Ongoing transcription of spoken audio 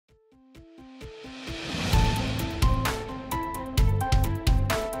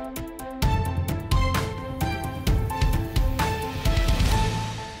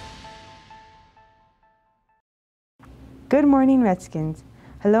Good morning, Redskins.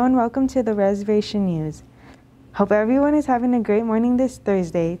 Hello and welcome to the Reservation News. Hope everyone is having a great morning this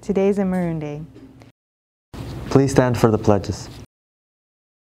Thursday. Today is a Maroon Day. Please stand for the pledges.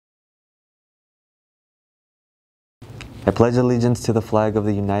 I pledge allegiance to the flag of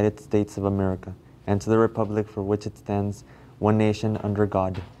the United States of America and to the republic for which it stands, one nation under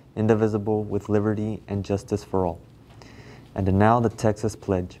God, indivisible, with liberty and justice for all. And now the Texas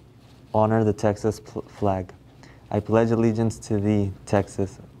Pledge. Honor the Texas flag. I pledge allegiance to thee,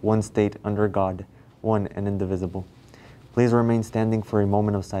 Texas, one state under God, one and indivisible. Please remain standing for a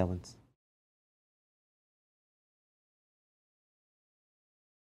moment of silence.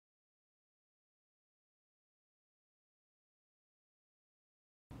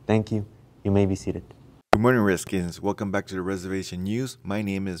 Thank you. You may be seated. Good morning, Redskins. Welcome back to the Reservation News. My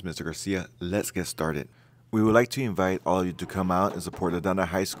name is Mr. Garcia. Let's get started. We would like to invite all of you to come out and support the Donna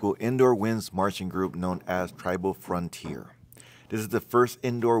High School Indoor Winds Marching Group known as Tribal Frontier. This is the first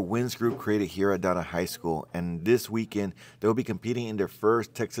indoor winds group created here at Donna High School, and this weekend they will be competing in their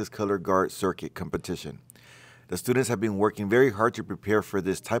first Texas Color Guard Circuit competition. The students have been working very hard to prepare for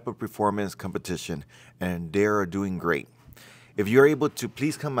this type of performance competition, and they are doing great. If you are able to,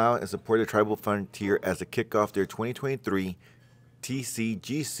 please come out and support the Tribal Frontier as they kick off their 2023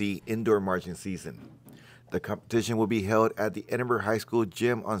 TCGC indoor marching season. The competition will be held at the Edinburgh High School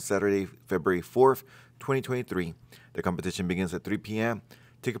gym on Saturday, February 4th, 2023. The competition begins at 3 p.m.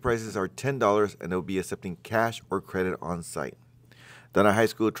 Ticket prices are $10 and they'll be accepting cash or credit on site. Donna High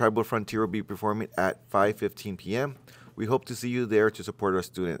School Tribal Frontier will be performing at 5:15 p.m. We hope to see you there to support our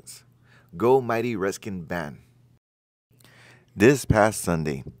students. Go Mighty Redskin Band! This past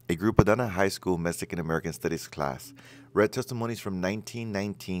Sunday, a group of Donna High School Mexican American Studies class read testimonies from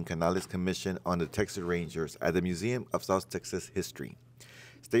 1919 Canales Commission on the Texas Rangers at the Museum of South Texas History.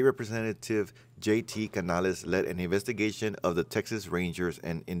 State Representative J.T. Canales led an investigation of the Texas Rangers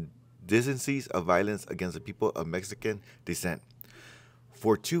and indecencies of violence against the people of Mexican descent.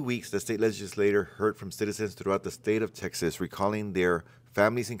 For 2 weeks, the state legislature heard from citizens throughout the state of Texas recalling their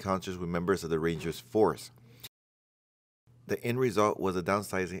families' encounters with members of the Rangers force. The end result was a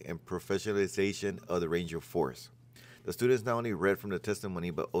downsizing and professionalization of the Ranger force. The students not only read from the testimony,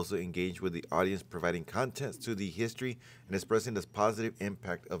 but also engaged with the audience, providing context to the history and expressing the positive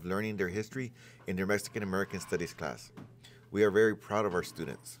impact of learning their history in their Mexican American Studies class. We are very proud of our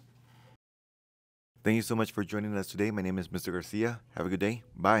students. Thank you so much for joining us today. My name is Mr. Garcia. Have a good day.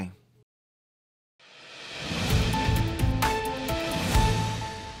 Bye.